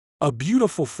A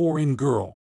beautiful foreign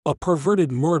girl, a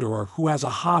perverted murderer who has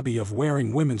a hobby of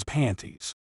wearing women's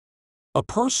panties. A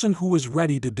person who is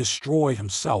ready to destroy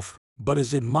himself but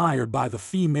is admired by the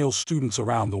female students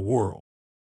around the world.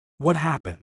 What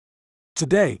happened?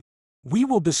 Today, we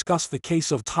will discuss the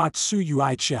case of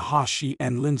Tatsuya Ichihashi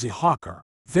and Lindsay Hawker,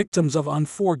 victims of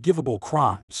unforgivable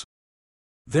crimes.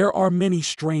 There are many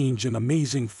strange and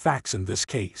amazing facts in this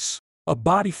case. A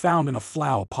body found in a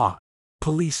flower pot,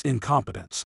 police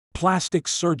incompetence, plastic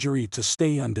surgery to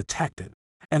stay undetected,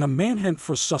 and a manhunt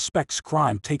for suspects.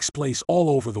 Crime takes place all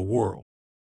over the world.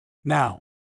 Now,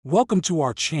 welcome to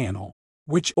our channel,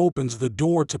 which opens the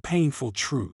door to painful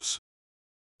truths.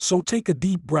 So take a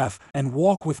deep breath and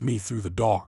walk with me through the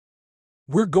dark.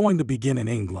 We're going to begin in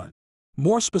England,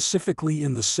 more specifically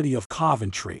in the city of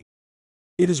Coventry.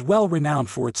 It is well renowned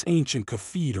for its ancient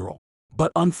cathedral,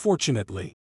 but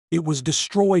unfortunately, it was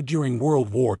destroyed during World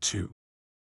War II.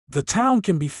 The town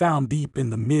can be found deep in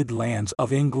the Midlands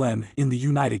of England in the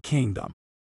United Kingdom,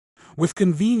 with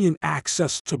convenient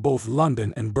access to both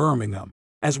London and Birmingham,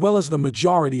 as well as the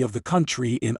majority of the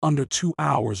country in under 2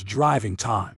 hours driving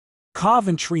time.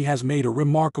 Coventry has made a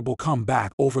remarkable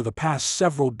comeback over the past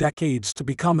several decades to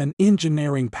become an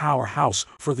engineering powerhouse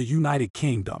for the United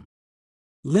Kingdom.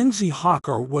 Lindsay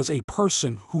Hawker was a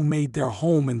person who made their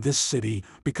home in this city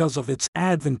because of its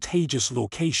advantageous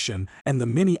location and the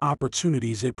many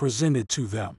opportunities it presented to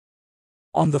them.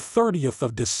 On the 30th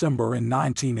of December in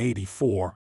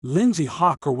 1984, Lindsay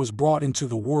Hawker was brought into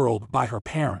the world by her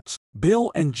parents,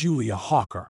 Bill and Julia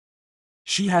Hawker.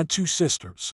 She had 2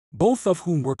 sisters, both of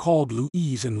whom were called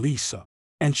Louise and Lisa,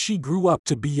 and she grew up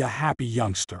to be a happy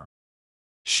youngster.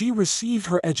 She received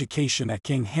her education at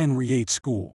King Henry VIII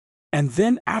School, and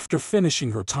then after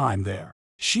finishing her time there,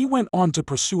 she went on to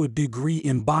pursue a degree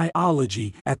in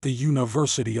biology at the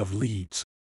University of Leeds.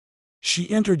 She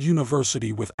entered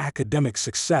university with academic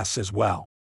success as well,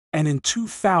 and in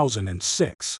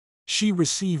 2006, she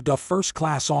received a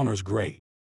first-class honors grade.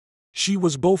 She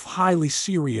was both highly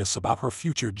serious about her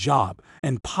future job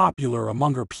and popular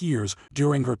among her peers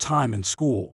during her time in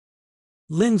school.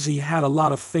 Lindsay had a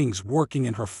lot of things working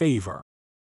in her favor.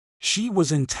 She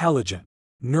was intelligent,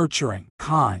 nurturing,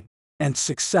 kind, and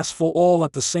successful all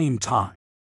at the same time.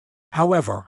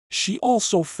 However, she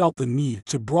also felt the need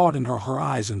to broaden her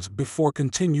horizons before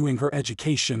continuing her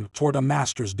education toward a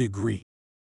master's degree.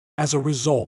 As a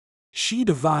result, she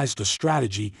devised a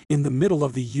strategy in the middle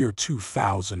of the year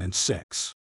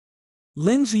 2006.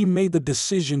 Lindsay made the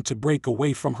decision to break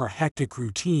away from her hectic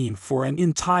routine for an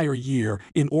entire year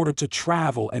in order to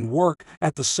travel and work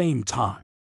at the same time.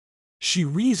 She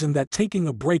reasoned that taking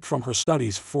a break from her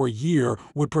studies for a year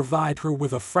would provide her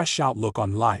with a fresh outlook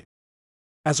on life.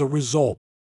 As a result,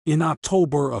 in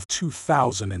October of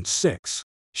 2006,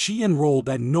 she enrolled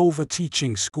at Nova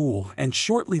Teaching School and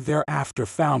shortly thereafter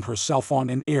found herself on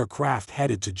an aircraft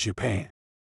headed to Japan.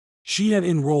 She had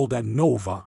enrolled at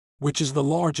Nova, which is the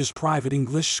largest private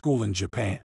English school in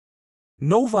Japan.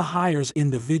 Nova hires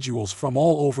individuals from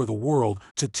all over the world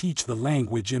to teach the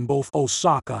language in both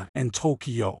Osaka and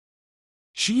Tokyo.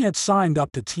 She had signed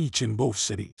up to teach in both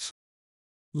cities.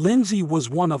 Lindsay was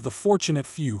one of the fortunate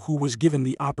few who was given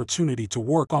the opportunity to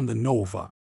work on the Nova,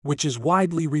 which is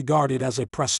widely regarded as a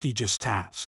prestigious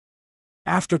task.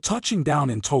 After touching down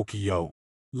in Tokyo,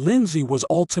 Lindsay was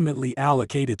ultimately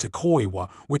allocated to Koiwa,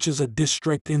 which is a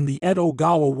district in the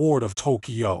Edogawa ward of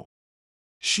Tokyo.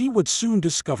 She would soon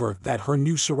discover that her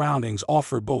new surroundings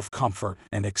offered both comfort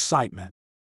and excitement.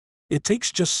 It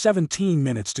takes just 17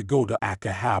 minutes to go to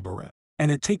Akihabara, and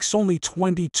it takes only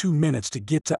 22 minutes to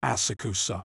get to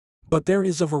Asakusa. But there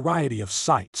is a variety of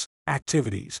sights,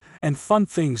 activities, and fun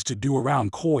things to do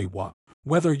around Koiwa,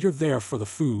 whether you're there for the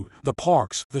food, the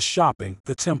parks, the shopping,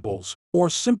 the temples,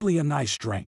 or simply a nice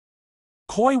drink.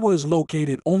 Koiwa is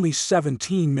located only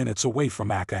 17 minutes away from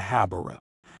Akihabara,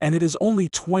 and it is only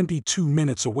 22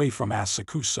 minutes away from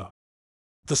Asakusa.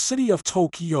 The city of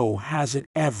Tokyo has it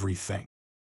everything.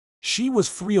 She was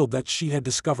thrilled that she had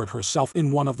discovered herself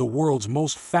in one of the world's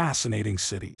most fascinating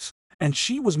cities, and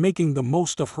she was making the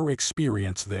most of her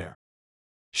experience there.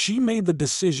 She made the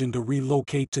decision to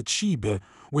relocate to Chiba,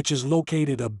 which is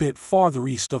located a bit farther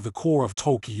east of the core of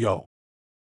Tokyo.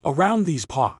 Around these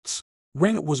parts,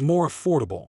 rent was more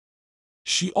affordable.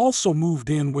 She also moved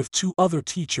in with 2 other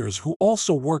teachers who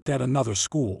also worked at another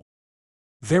school.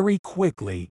 Very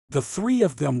quickly, the 3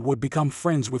 of them would become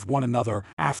friends with one another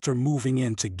after moving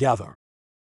in together.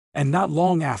 And not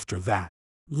long after that,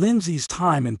 Lindsay's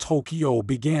time in Tokyo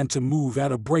began to move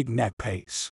at a breakneck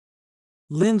pace.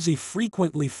 Lindsay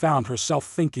frequently found herself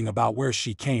thinking about where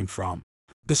she came from,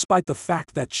 despite the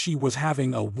fact that she was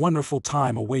having a wonderful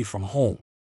time away from home.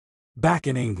 Back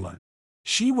in England,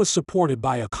 she was supported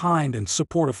by a kind and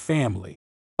supportive family,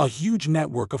 a huge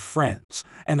network of friends,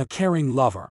 and a caring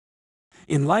lover.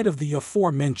 In light of the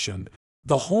aforementioned,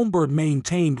 the Homebird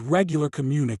maintained regular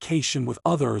communication with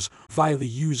others via the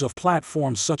use of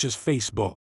platforms such as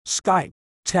Facebook, Skype,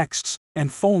 texts,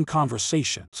 and phone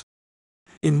conversations.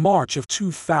 In March of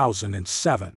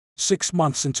 2007, 6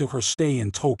 months into her stay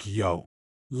in Tokyo,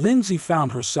 Lindsay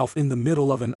found herself in the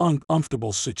middle of an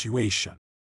uncomfortable situation.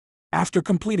 After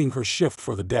completing her shift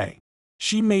for the day,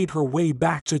 she made her way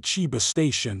back to Chiba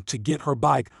Station to get her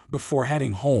bike before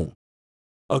heading home.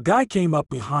 A guy came up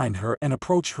behind her and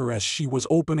approached her as she was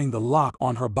opening the lock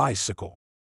on her bicycle.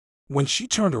 When she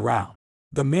turned around,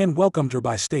 the man welcomed her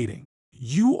by stating,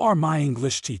 "You are my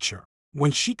English teacher."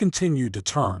 When she continued to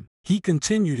turn, he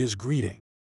continued his greeting.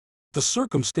 The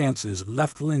circumstances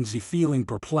left Lindsay feeling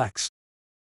perplexed.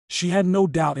 She had no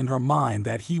doubt in her mind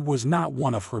that he was not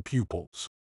one of her pupils.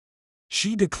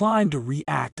 She declined to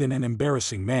react in an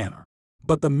embarrassing manner,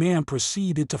 but the man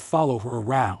proceeded to follow her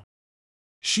around.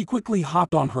 She quickly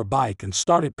hopped on her bike and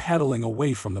started pedaling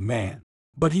away from the man,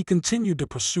 but he continued to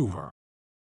pursue her.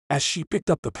 As she picked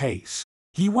up the pace,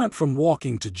 he went from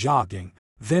walking to jogging,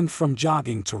 then from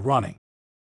jogging to running.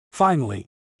 Finally,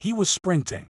 he was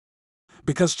sprinting.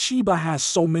 Because Chiba has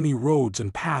so many roads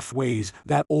and pathways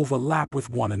that overlap with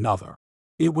one another,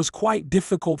 it was quite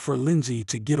difficult for Lindsay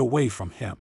to get away from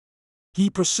him. He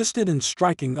persisted in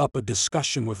striking up a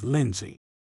discussion with Lindsay,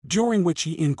 during which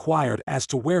he inquired as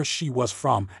to where she was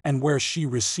from and where she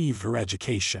received her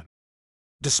education.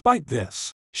 Despite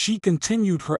this, she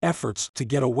continued her efforts to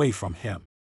get away from him.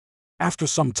 After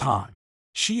some time,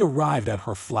 she arrived at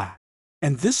her flat,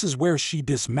 and this is where she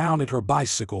dismounted her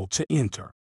bicycle to enter.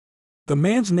 The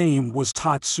man's name was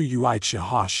Tatsuya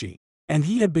Ichihashi, and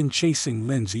he had been chasing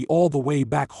Lindsay all the way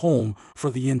back home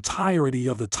for the entirety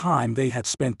of the time they had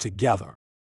spent together.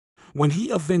 When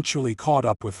he eventually caught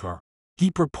up with her,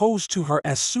 he proposed to her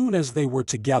as soon as they were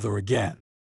together again.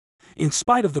 In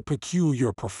spite of the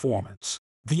peculiar performance,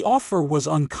 the offer was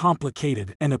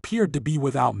uncomplicated and appeared to be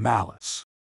without malice.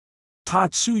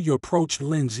 Tatsuya approached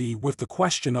Lindsay with the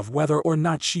question of whether or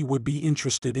not she would be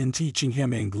interested in teaching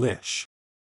him English.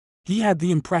 He had the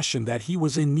impression that he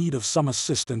was in need of some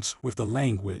assistance with the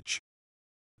language.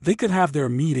 They could have their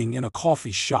meeting in a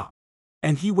coffee shop,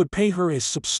 and he would pay her a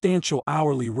substantial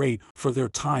hourly rate for their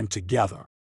time together.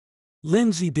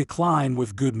 Lindsay declined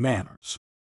with good manners.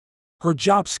 Her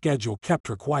job schedule kept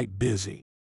her quite busy,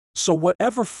 so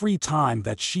whatever free time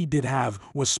that she did have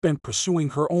was spent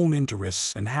pursuing her own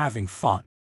interests and having fun.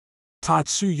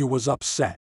 Tatsuya was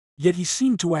upset, yet he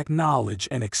seemed to acknowledge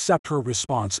and accept her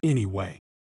response anyway.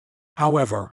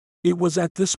 However, it was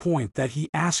at this point that he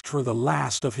asked her the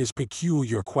last of his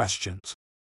peculiar questions.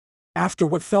 After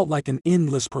what felt like an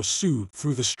endless pursuit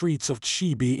through the streets of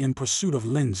Chiba in pursuit of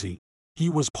Lindsay, he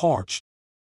was parched.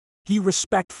 He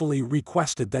respectfully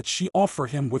requested that she offer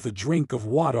him with a drink of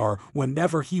water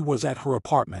whenever he was at her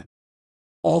apartment.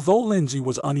 Although Lindsay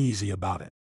was uneasy about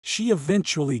it, she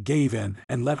eventually gave in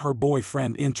and let her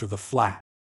boyfriend enter the flat.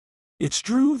 It's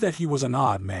true that he was an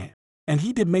odd man, and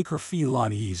he did make her feel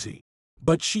uneasy,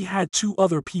 but she had 2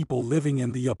 other people living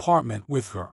in the apartment with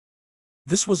her.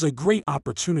 This was a great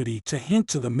opportunity to hint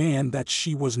to the man that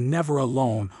she was never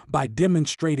alone by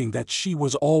demonstrating that she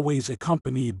was always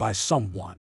accompanied by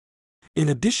someone. In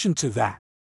addition to that,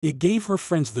 it gave her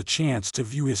friends the chance to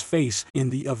view his face in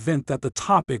the event that the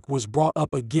topic was brought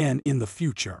up again in the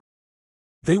future.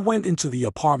 They went into the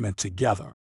apartment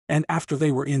together, and after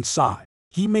they were inside,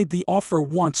 he made the offer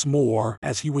once more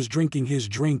as he was drinking his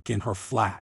drink in her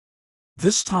flat.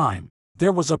 This time,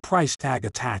 there was a price tag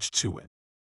attached to it.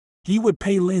 He would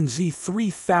pay Lindsay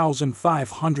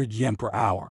 3,500 yen per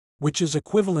hour, which is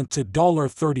equivalent to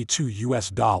 $32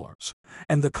 US,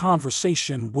 and the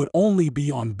conversation would only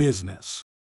be on business.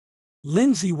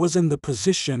 Lindsay was in the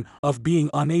position of being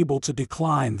unable to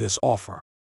decline this offer.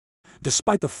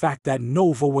 Despite the fact that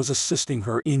Nova was assisting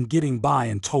her in getting by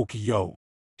in Tokyo,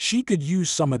 she could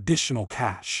use some additional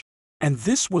cash, and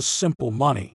this was simple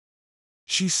money.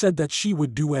 She said that she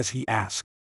would do as he asked,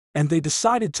 and they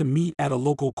decided to meet at a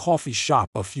local coffee shop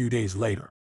a few days later.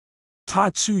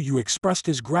 Tatsuya expressed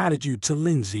his gratitude to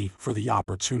Lindsay for the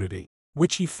opportunity,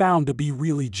 which he found to be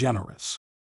really generous.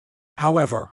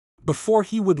 However, before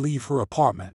he would leave her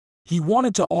apartment, he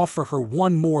wanted to offer her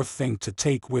one more thing to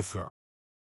take with her.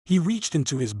 He reached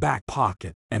into his back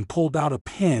pocket and pulled out a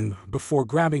pen before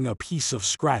grabbing a piece of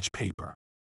scratch paper.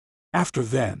 After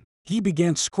then, he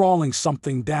began scrawling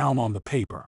something down on the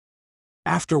paper.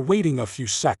 After waiting a few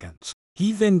seconds,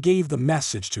 he then gave the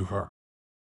message to her,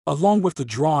 along with the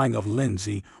drawing of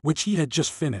Lindsay, which he had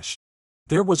just finished.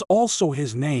 There was also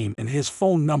his name and his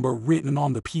phone number written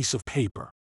on the piece of paper.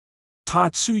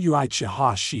 Tatsuya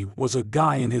Ichihashi was a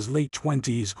guy in his late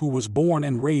 20s who was born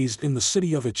and raised in the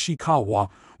city of Ichikawa,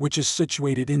 which is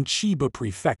situated in Chiba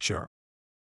Prefecture.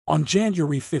 On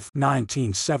January 5,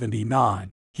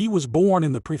 1979, he was born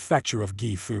in the prefecture of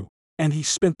Gifu, and he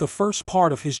spent the first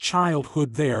part of his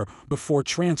childhood there before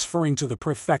transferring to the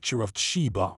prefecture of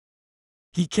Chiba.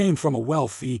 He came from a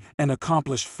wealthy and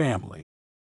accomplished family.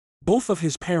 Both of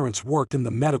his parents worked in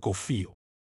the medical field.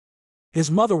 His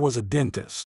mother was a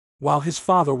dentist, while his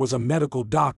father was a medical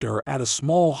doctor at a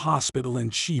small hospital in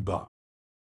Chiba.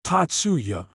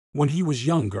 Tatsuya, when he was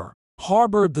younger,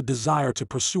 harbored the desire to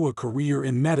pursue a career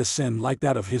in medicine like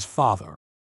that of his father,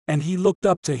 and he looked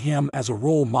up to him as a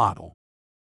role model.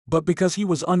 But because he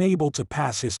was unable to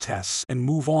pass his tests and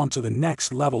move on to the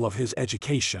next level of his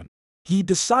education, he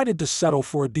decided to settle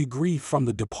for a degree from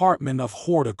the Department of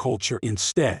Horticulture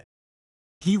instead.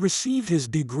 He received his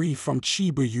degree from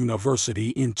Chiba University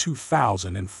in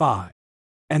 2005,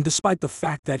 and despite the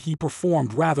fact that he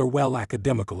performed rather well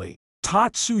academically,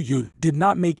 Tatsuya did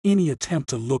not make any attempt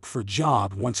to look for a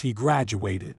job once he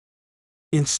graduated.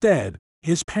 Instead,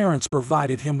 his parents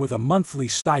provided him with a monthly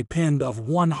stipend of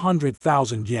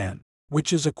 100,000 yen,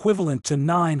 which is equivalent to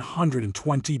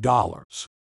 $920.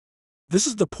 This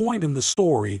is the point in the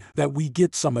story that we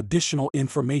get some additional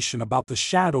information about the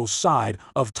shadow side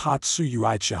of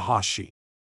Tatsuya Ichihashi.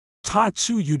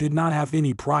 Tatsuya did not have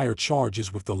any prior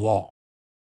charges with the law.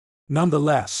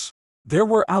 Nonetheless, there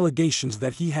were allegations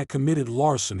that he had committed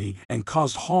larceny and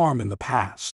caused harm in the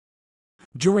past.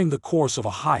 During the course of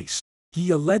a heist, he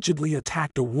allegedly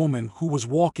attacked a woman who was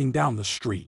walking down the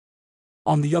street.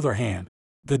 On the other hand,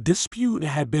 the dispute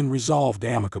had been resolved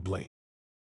amicably.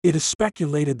 It is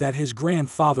speculated that his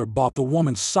grandfather bought the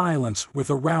woman's silence with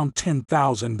around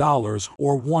 $10,000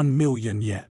 or 1 million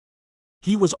yen.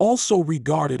 He was also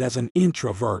regarded as an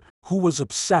introvert who was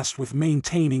obsessed with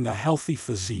maintaining a healthy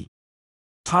physique.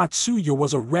 Tatsuya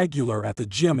was a regular at the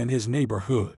gym in his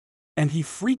neighborhood, and he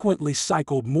frequently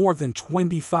cycled more than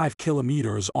 25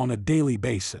 kilometers on a daily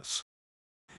basis.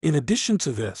 In addition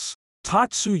to this,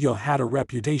 Tatsuya had a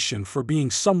reputation for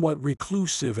being somewhat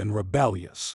reclusive and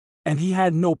rebellious, and he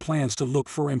had no plans to look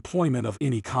for employment of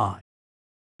any kind.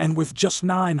 And with just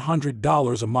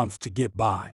 $900 a month to get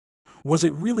by, was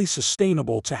it really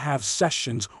sustainable to have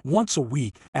sessions once a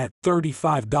week at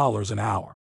 $35 an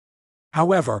hour?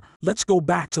 However, let's go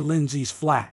back to Lindsay's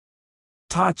flat.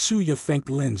 Tatsuya thanked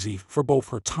Lindsay for both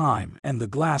her time and the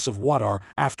glass of water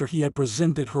after he had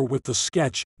presented her with the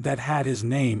sketch that had his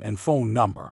name and phone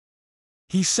number.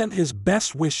 He sent his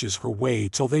best wishes her way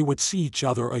till they would see each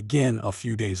other again a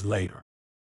few days later.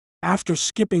 After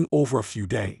skipping over a few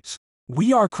days,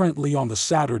 we are currently on the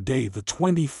Saturday the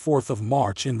 24th of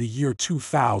March in the year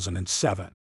 2007.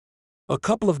 A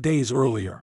couple of days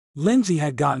earlier, Lindsay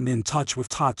had gotten in touch with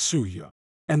Tatsuya,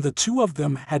 and the two of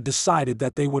them had decided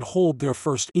that they would hold their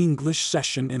first English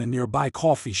session in a nearby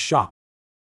coffee shop.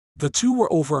 The two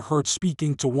were overheard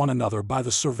speaking to one another by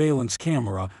the surveillance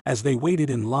camera as they waited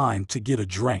in line to get a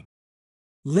drink.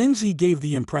 Lindsay gave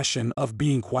the impression of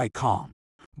being quite calm,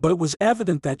 but it was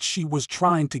evident that she was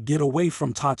trying to get away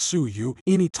from Tatsuya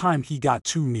anytime he got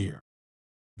too near.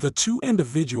 The two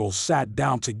individuals sat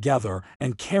down together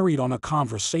and carried on a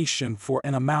conversation for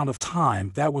an amount of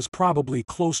time that was probably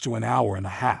close to an hour and a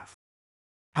half.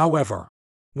 However,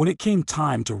 when it came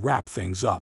time to wrap things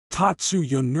up,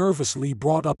 Tatsuya nervously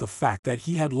brought up the fact that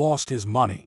he had lost his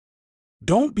money.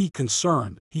 "Don't be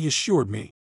concerned," he assured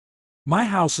me. "My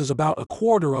house is about a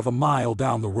quarter of a mile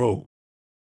down the road.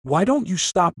 Why don't you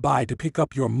stop by to pick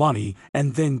up your money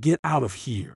and then get out of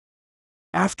here?"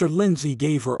 After Lindsay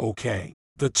gave her okay,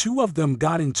 the two of them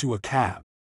got into a cab.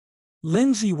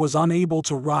 Lindsay was unable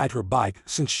to ride her bike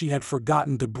since she had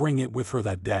forgotten to bring it with her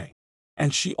that day,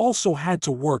 and she also had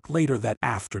to work later that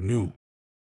afternoon.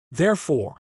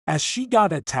 Therefore, as she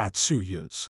got at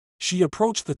Tatsuya's, she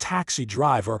approached the taxi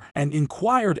driver and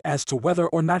inquired as to whether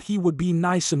or not he would be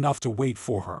nice enough to wait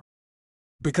for her.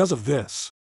 Because of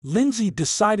this, Lindsay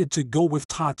decided to go with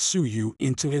Tatsuya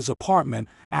into his apartment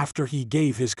after he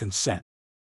gave his consent.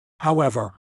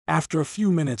 However, after a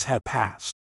few minutes had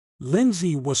passed,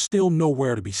 Lindsay was still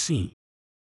nowhere to be seen.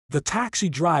 The taxi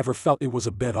driver felt it was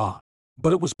a bit odd,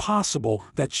 but it was possible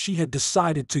that she had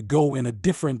decided to go in a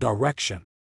different direction.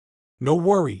 No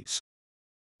worries.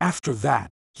 After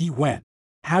that, he went,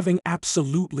 having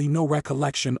absolutely no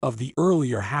recollection of the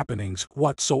earlier happenings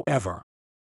whatsoever.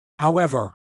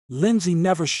 However, Lindsay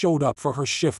never showed up for her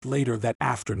shift later that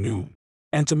afternoon,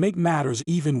 and to make matters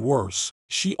even worse,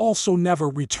 she also never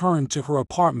returned to her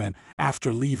apartment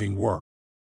after leaving work.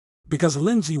 Because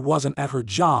Lindsay wasn't at her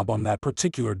job on that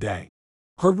particular day,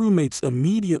 her roommates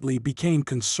immediately became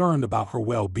concerned about her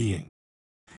well-being.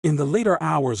 In the later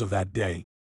hours of that day,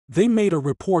 they made a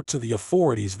report to the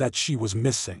authorities that she was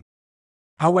missing.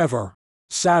 However,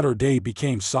 Saturday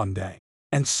became Sunday,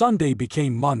 and Sunday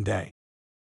became Monday.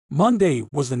 Monday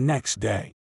was the next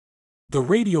day. The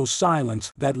radio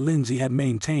silence that Lindsay had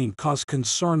maintained caused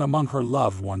concern among her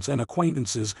loved ones and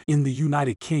acquaintances in the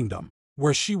United Kingdom,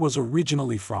 where she was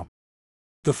originally from.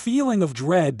 The feeling of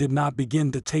dread did not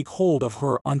begin to take hold of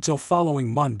her until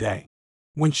following Monday,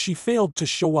 when she failed to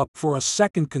show up for a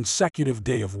second consecutive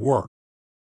day of work.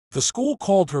 The school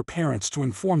called her parents to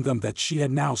inform them that she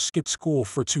had now skipped school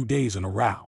for 2 days in a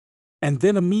row. And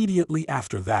then immediately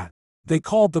after that, they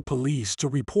called the police to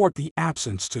report the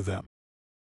absence to them.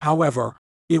 However,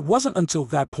 it wasn't until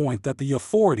that point that the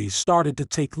authorities started to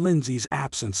take Lindsay's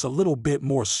absence a little bit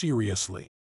more seriously.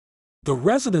 The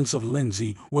residence of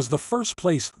Lindsay was the first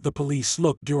place the police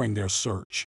looked during their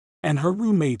search, and her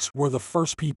roommates were the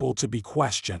first people to be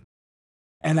questioned.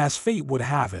 And as fate would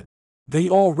have it, they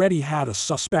already had a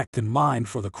suspect in mind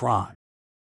for the crime.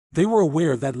 They were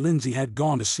aware that Lindsay had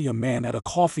gone to see a man at a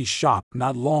coffee shop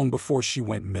not long before she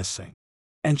went missing,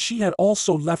 and she had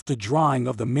also left a drawing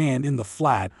of the man in the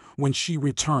flat when she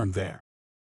returned there.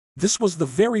 This was the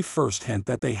very first hint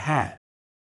that they had.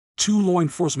 2 law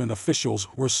enforcement officials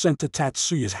were sent to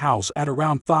Tatsuya's house at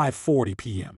around 5:40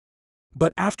 p.m.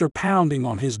 But after pounding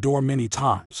on his door many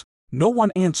times, no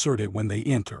one answered it when they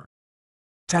entered.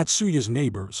 Tatsuya's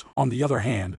neighbors, on the other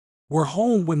hand, were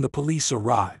home when the police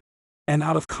arrived, and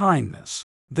out of kindness,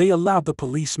 they allowed the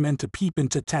policemen to peep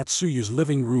into Tatsuya's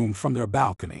living room from their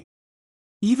balcony.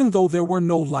 Even though there were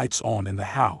no lights on in the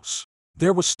house,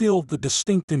 there was still the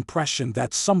distinct impression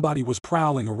that somebody was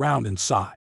prowling around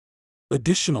inside.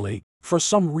 Additionally, for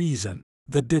some reason,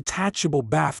 the detachable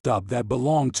bathtub that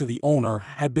belonged to the owner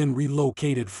had been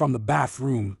relocated from the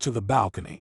bathroom to the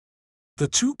balcony. The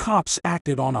 2 cops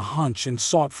acted on a hunch and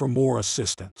sought for more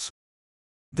assistance.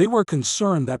 They were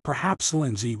concerned that perhaps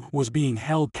Lindsay was being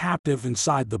held captive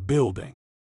inside the building.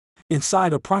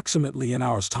 Inside approximately an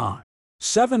hour's time,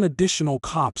 7 additional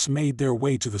cops made their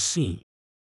way to the scene.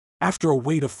 After a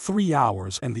wait of 3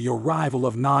 hours and the arrival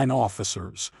of 9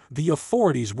 officers, the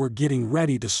authorities were getting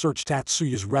ready to search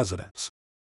Tatsuya's residence.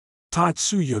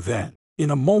 Tatsuya then,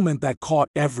 in a moment that caught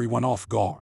everyone off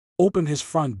guard, opened his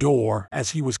front door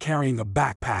as he was carrying a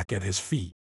backpack at his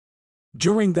feet.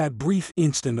 During that brief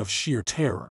instant of sheer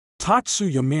terror,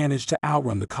 Tatsuya managed to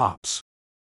outrun the cops.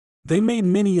 They made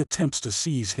many attempts to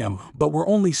seize him but were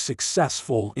only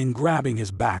successful in grabbing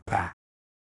his backpack.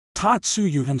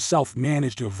 Tatsuya himself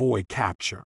managed to avoid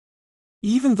capture.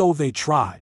 Even though they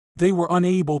tried, they were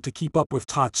unable to keep up with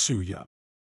Tatsuya.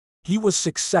 He was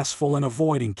successful in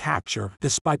avoiding capture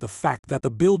despite the fact that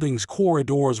the building's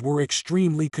corridors were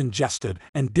extremely congested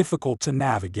and difficult to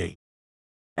navigate.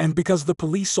 And because the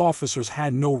police officers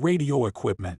had no radio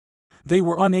equipment, they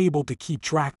were unable to keep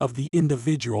track of the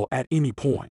individual at any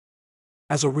point.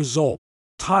 As a result,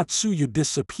 Tatsuya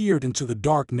disappeared into the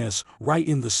darkness right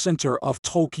in the center of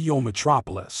Tokyo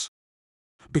metropolis.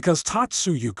 Because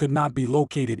Tatsuya could not be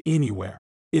located anywhere,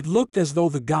 it looked as though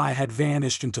the guy had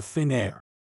vanished into thin air.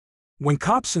 When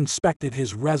cops inspected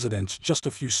his residence just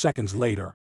a few seconds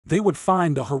later, they would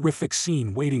find a horrific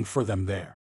scene waiting for them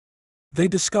there. They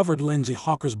discovered Lindsay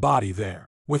Hawker's body there,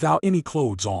 without any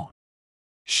clothes on.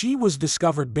 She was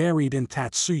discovered buried in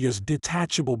Tatsuya's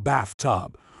detachable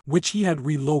bathtub, which he had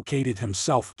relocated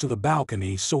himself to the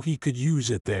balcony so he could use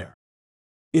it there.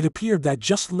 It appeared that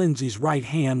just Lindsay's right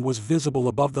hand was visible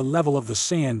above the level of the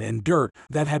sand and dirt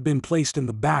that had been placed in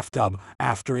the bathtub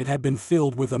after it had been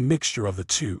filled with a mixture of the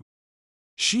two.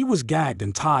 She was gagged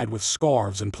and tied with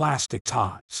scarves and plastic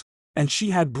ties, and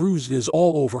she had bruises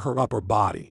all over her upper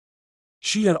body.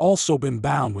 She had also been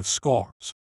bound with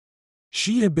scars.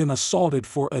 She had been assaulted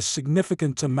for a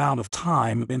significant amount of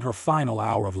time in her final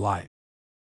hour of life.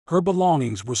 Her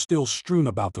belongings were still strewn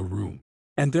about the room,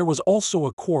 and there was also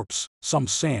a corpse, some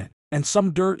sand, and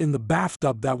some dirt in the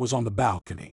bathtub that was on the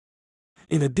balcony.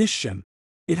 In addition,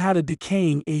 it had a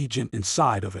decaying agent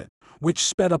inside of it, which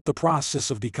sped up the process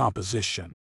of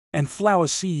decomposition, and flower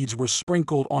seeds were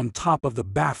sprinkled on top of the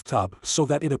bathtub so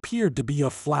that it appeared to be a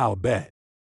flower bed.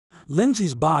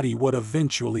 Lindsay's body would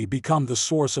eventually become the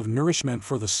source of nourishment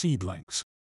for the seedlings.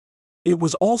 It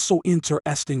was also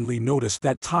interestingly noticed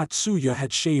that Tatsuya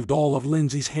had shaved all of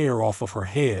Lindsay's hair off of her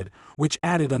head, which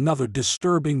added another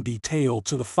disturbing detail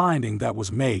to the finding that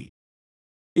was made.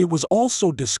 It was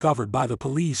also discovered by the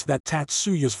police that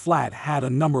Tatsuya's flat had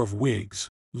a number of wigs,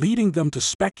 leading them to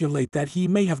speculate that he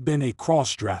may have been a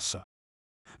cross-dresser.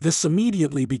 This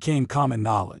immediately became common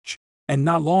knowledge, and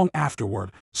not long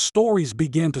afterward, stories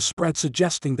began to spread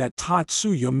suggesting that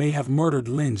Tatsuya may have murdered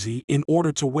Lindsay in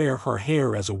order to wear her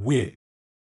hair as a wig.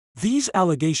 These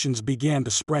allegations began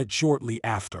to spread shortly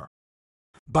after.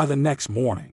 By the next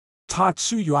morning,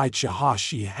 Tatsuya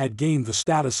Ichihashi had gained the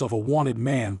status of a wanted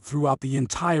man throughout the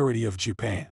entirety of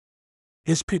Japan.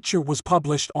 His picture was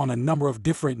published on a number of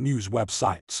different news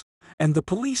websites, and the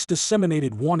police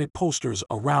disseminated wanted posters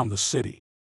around the city.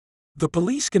 The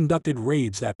police conducted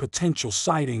raids at potential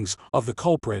sightings of the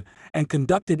culprit and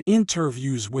conducted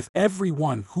interviews with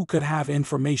everyone who could have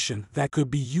information that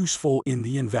could be useful in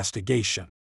the investigation.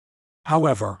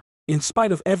 However, in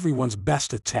spite of everyone's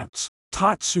best attempts,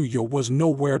 Tatsuya was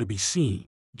nowhere to be seen,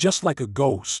 just like a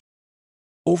ghost.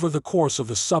 Over the course of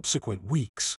the subsequent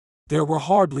weeks, there were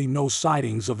hardly no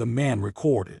sightings of the man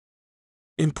recorded.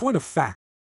 In point of fact,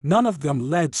 none of them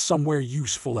led somewhere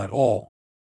useful at all.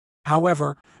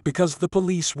 However, because the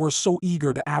police were so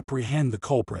eager to apprehend the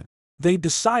culprit, they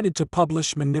decided to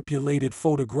publish manipulated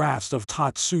photographs of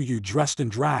Tatsuya dressed in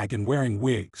drag and wearing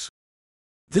wigs.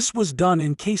 This was done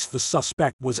in case the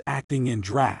suspect was acting in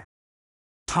drag.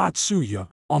 Tatsuya,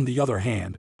 on the other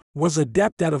hand, was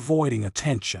adept at avoiding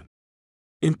attention.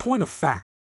 In point of fact,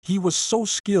 he was so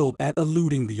skilled at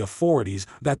eluding the authorities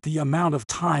that the amount of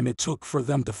time it took for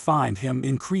them to find him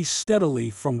increased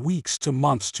steadily from weeks to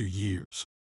months to years.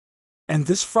 And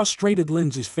this frustrated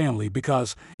Lindsay's family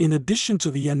because, in addition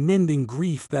to the unending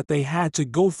grief that they had to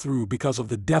go through because of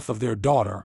the death of their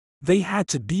daughter, they had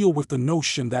to deal with the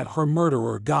notion that her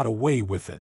murderer got away with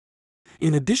it.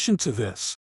 In addition to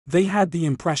this, they had the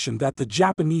impression that the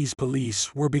Japanese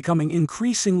police were becoming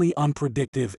increasingly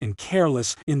unpredictable and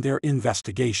careless in their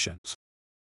investigations.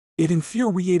 It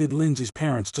infuriated Lindsay's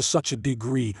parents to such a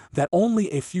degree that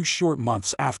only a few short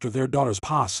months after their daughter's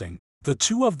passing, the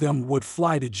two of them would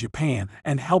fly to Japan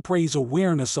and help raise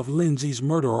awareness of Lindsay's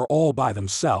murderer all by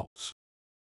themselves.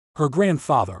 Her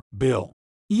grandfather, Bill,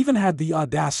 even had the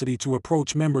audacity to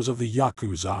approach members of the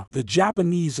Yakuza, the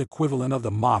Japanese equivalent of the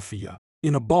Mafia,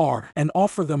 in a bar and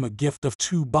offer them a gift of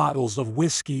 2 bottles of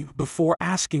whiskey before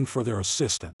asking for their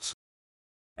assistance.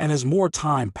 And as more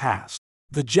time passed,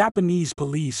 the Japanese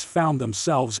police found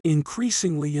themselves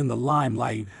increasingly in the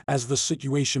limelight as the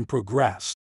situation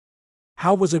progressed.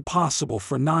 How was it possible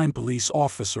for 9 police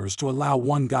officers to allow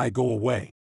one guy go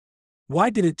away? Why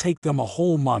did it take them a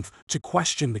whole month to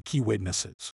question the key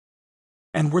witnesses?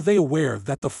 And were they aware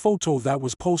that the photo that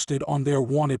was posted on their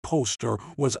wanted poster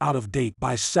was out of date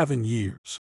by 7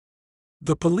 years?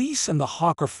 The police and the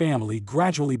Hawker family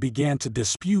gradually began to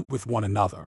dispute with one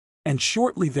another, and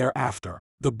shortly thereafter,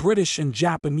 the British and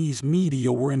Japanese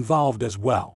media were involved as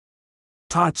well.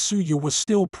 Tatsuya was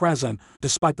still present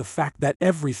despite the fact that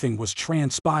everything was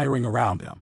transpiring around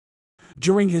him.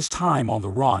 During his time on the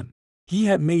run, he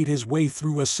had made his way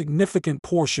through a significant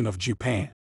portion of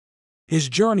Japan. His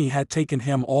journey had taken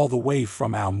him all the way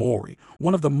from Aomori,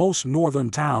 one of the most northern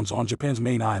towns on Japan's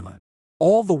main island,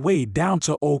 all the way down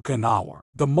to Okinawa,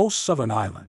 the most southern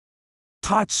island.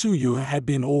 Tatsuya had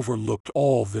been overlooked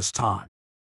all this time.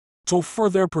 To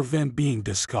further prevent being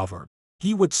discovered,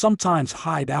 he would sometimes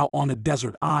hide out on a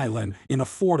desert island in a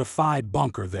fortified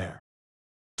bunker there.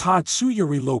 Tatsuya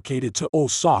relocated to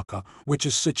Osaka, which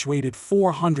is situated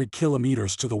 400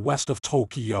 kilometers to the west of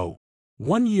Tokyo,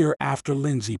 1 year after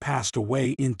Lindsay passed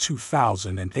away in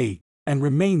 2008, and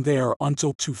remained there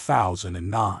until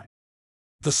 2009.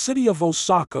 The city of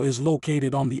Osaka is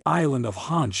located on the island of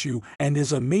Honshu and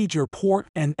is a major port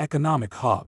and economic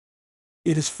hub.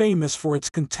 It is famous for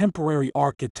its contemporary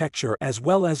architecture as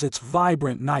well as its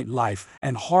vibrant nightlife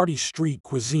and hearty street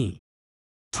cuisine.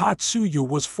 Tatsuya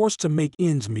was forced to make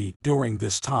ends meet during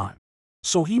this time,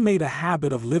 so he made a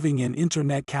habit of living in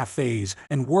internet cafes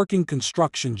and working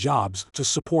construction jobs to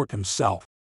support himself.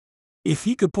 If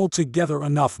he could pull together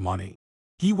enough money,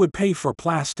 he would pay for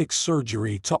plastic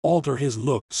surgery to alter his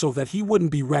look so that he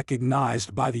wouldn't be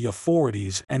recognized by the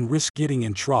authorities and risk getting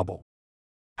in trouble.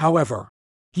 However,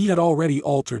 he had already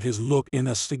altered his look in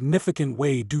a significant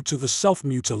way due to the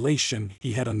self-mutilation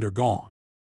he had undergone.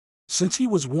 Since he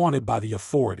was wanted by the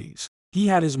authorities, he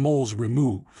had his moles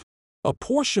removed, a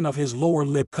portion of his lower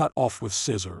lip cut off with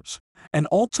scissors, and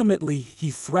ultimately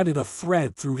he threaded a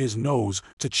thread through his nose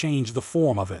to change the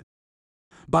form of it.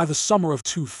 By the summer of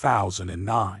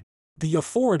 2009, the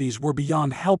authorities were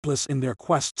beyond helpless in their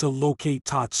quest to locate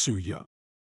Tatsuya.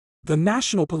 The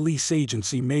National Police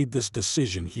Agency made this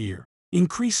decision here,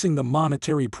 increasing the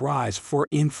monetary prize for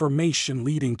information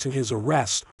leading to his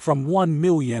arrest from 1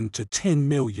 million to 10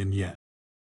 million yen.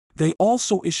 They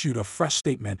also issued a fresh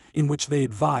statement in which they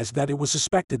advised that it was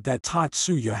suspected that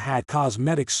Tatsuya had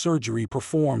cosmetic surgery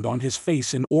performed on his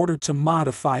face in order to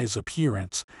modify his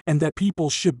appearance, and that people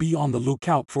should be on the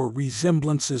lookout for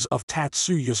resemblances of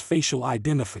Tatsuya's facial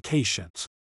identifications.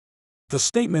 The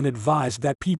statement advised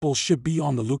that people should be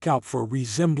on the lookout for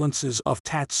resemblances of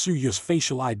Tatsuya's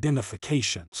facial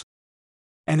identifications.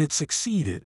 And it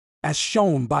succeeded, as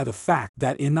shown by the fact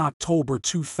that in October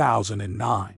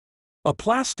 2009, a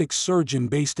plastic surgeon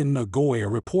based in Nagoya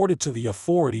reported to the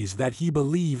authorities that he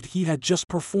believed he had just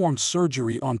performed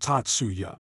surgery on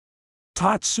Tatsuya.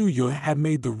 Tatsuya had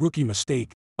made the rookie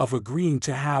mistake of agreeing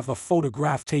to have a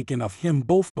photograph taken of him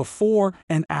both before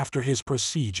and after his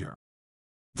procedure.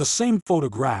 The same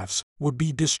photographs would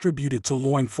be distributed to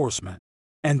law enforcement,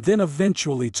 and then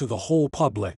eventually to the whole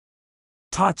public.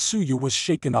 Tatsuya was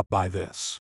shaken up by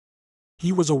this.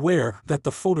 He was aware that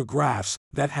the photographs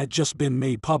that had just been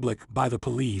made public by the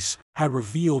police had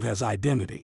revealed his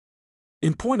identity.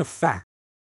 In point of fact,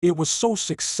 it was so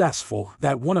successful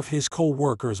that one of his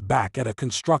co-workers back at a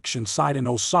construction site in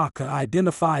Osaka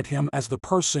identified him as the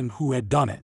person who had done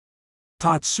it.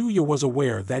 Tatsuya was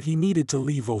aware that he needed to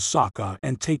leave Osaka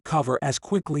and take cover as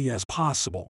quickly as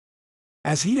possible,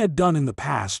 as he had done in the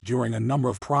past during a number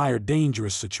of prior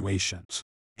dangerous situations.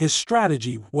 His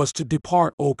strategy was to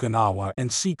depart Okinawa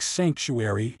and seek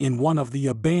sanctuary in one of the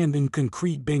abandoned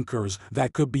concrete bunkers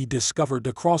that could be discovered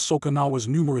across Okinawa's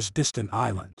numerous distant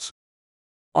islands.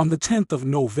 On the 10th of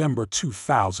November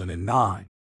 2009,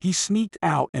 he sneaked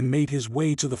out and made his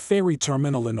way to the ferry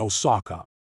terminal in Osaka.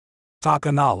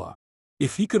 Takanawa.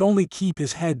 If he could only keep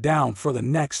his head down for the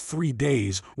next 3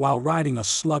 days while riding a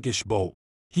sluggish boat,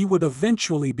 he would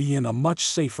eventually be in a much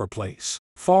safer place,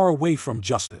 far away from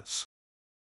justice.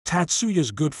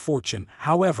 Tatsuya's good fortune,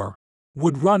 however,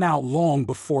 would run out long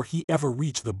before he ever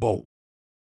reached the boat.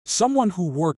 Someone who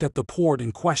worked at the port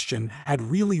in question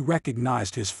had really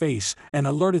recognized his face and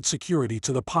alerted security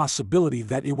to the possibility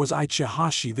that it was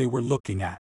Ichihashi they were looking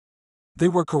at. They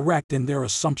were correct in their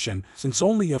assumption, since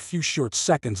only a few short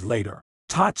seconds later,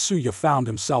 Tatsuya found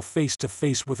himself face to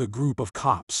face with a group of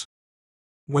cops.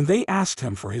 When they asked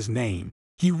him for his name,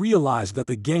 he realized that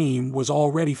the game was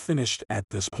already finished at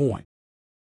this point.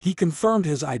 He confirmed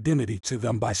his identity to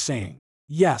them by saying,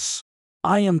 "Yes,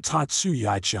 I am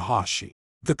Tatsuya Ichihashi."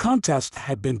 The contest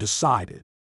had been decided.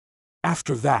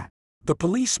 After that, the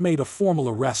police made a formal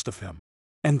arrest of him,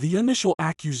 and the initial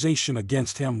accusation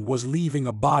against him was leaving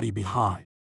a body behind.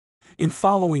 In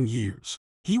following years,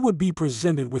 he would be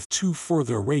presented with 2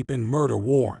 further rape and murder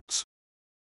warrants.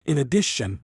 In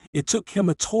addition, it took him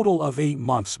a total of 8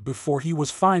 months before he was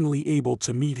finally able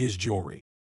to meet his jury.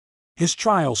 His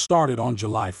trial started on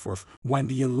July 4,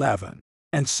 2011,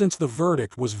 and since the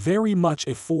verdict was very much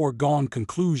a foregone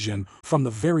conclusion from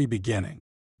the very beginning,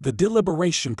 the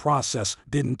deliberation process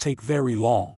didn't take very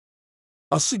long.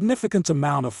 A significant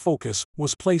amount of focus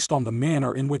was placed on the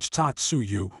manner in which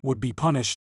Tatsuya would be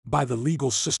punished by the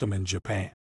legal system in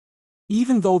Japan.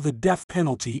 Even though the death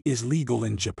penalty is legal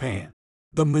in Japan,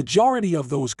 the majority of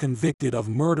those convicted of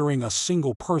murdering a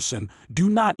single person do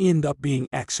not end up being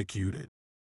executed.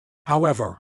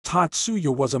 However,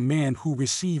 Tatsuya was a man who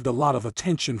received a lot of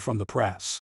attention from the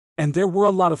press, and there were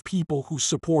a lot of people who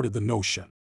supported the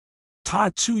notion.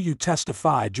 Tatsuya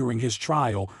testified during his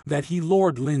trial that he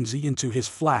lured Lindsay into his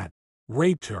flat,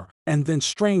 raped her, and then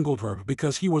strangled her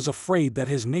because he was afraid that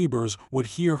his neighbors would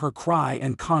hear her cry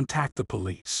and contact the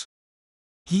police.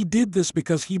 He did this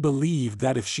because he believed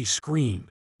that if she screamed,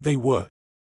 they would.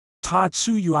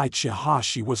 Tatsuya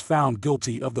Ichihashi was found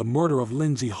guilty of the murder of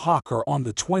Lindsay Hawker on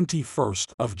the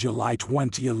 21st of July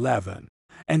 2011,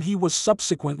 and he was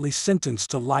subsequently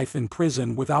sentenced to life in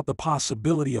prison without the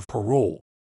possibility of parole.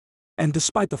 And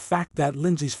despite the fact that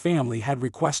Lindsay's family had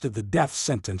requested the death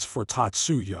sentence for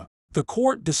Tatsuya, the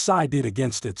court decided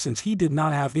against it since he did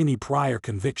not have any prior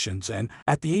convictions, and,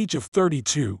 at the age of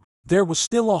 32, there was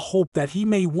still a hope that he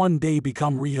may one day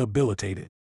become rehabilitated.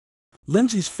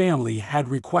 Lindsay's family had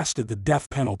requested the death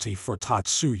penalty for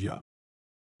Tatsuya.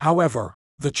 However,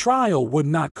 the trial would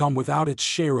not come without its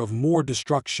share of more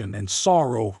destruction and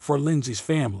sorrow for Lindsay's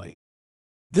family.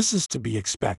 This is to be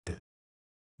expected.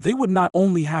 They would not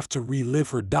only have to relive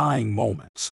her dying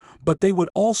moments, but they would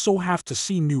also have to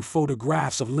see new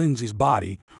photographs of Lindsay's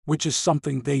body, which is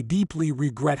something they deeply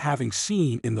regret having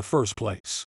seen in the first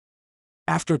place.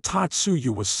 After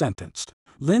Tatsuya was sentenced,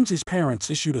 Lindsay's parents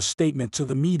issued a statement to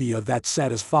the media that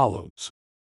said as follows: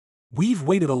 "We've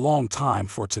waited a long time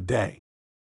for today.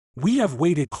 We have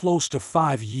waited close to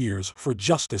 5 years for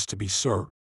justice to be served."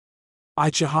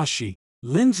 Ichihashi,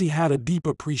 Lindsay had a deep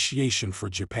appreciation for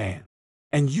Japan,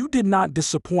 and you did not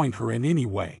disappoint her in any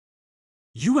way.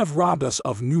 You have robbed us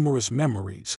of numerous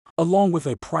memories, along with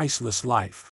a priceless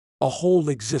life, a whole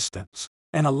existence,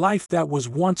 and a life that was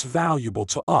once valuable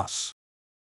to us.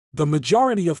 The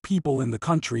majority of people in the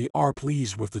country are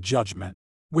pleased with the judgment,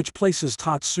 which places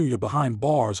Tatsuya behind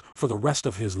bars for the rest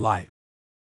of his life.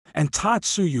 And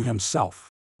Tatsuya himself,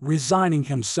 resigning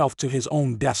himself to his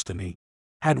own destiny,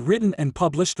 had written and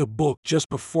published a book just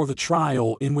before the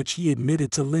trial in which he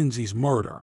admitted to Lindsay's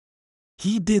murder.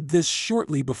 He did this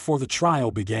shortly before the trial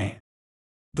began.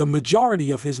 The majority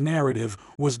of his narrative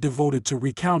was devoted to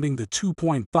recounting the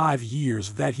 2.5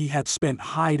 years that he had spent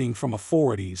hiding from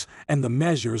authorities and the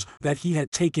measures that he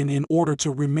had taken in order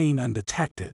to remain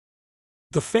undetected.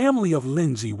 The family of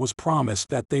Lindsay was promised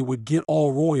that they would get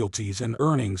all royalties and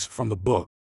earnings from the book,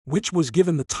 which was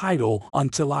given the title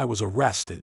Until I Was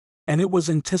Arrested, and it was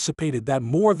anticipated that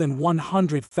more than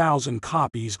 100,000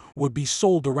 copies would be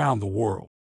sold around the world.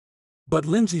 But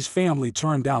Lindsay's family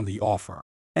turned down the offer,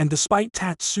 and despite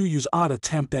Tatsuya's odd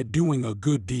attempt at doing a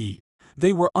good deed,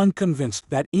 they were unconvinced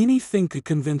that anything could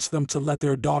convince them to let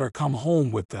their daughter come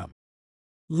home with them.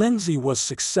 Lindsay was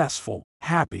successful,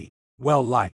 happy,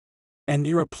 well-liked, and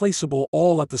irreplaceable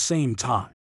all at the same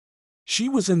time. She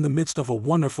was in the midst of a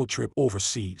wonderful trip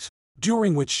overseas,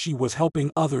 during which she was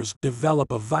helping others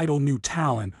develop a vital new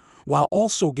talent while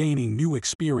also gaining new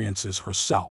experiences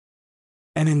herself.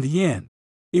 And in the end,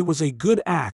 it was a good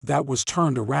act that was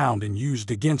turned around and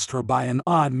used against her by an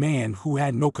odd man who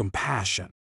had no compassion.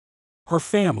 Her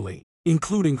family,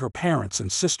 including her parents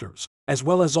and sisters, as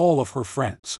well as all of her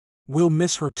friends, will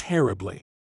miss her terribly.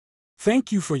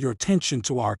 Thank you for your attention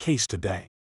to our case today.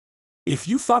 If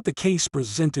you thought the case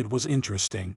presented was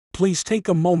interesting, please take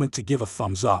a moment to give a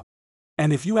thumbs up.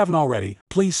 And if you haven't already,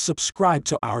 please subscribe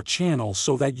to our channel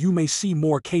so that you may see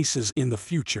more cases in the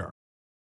future.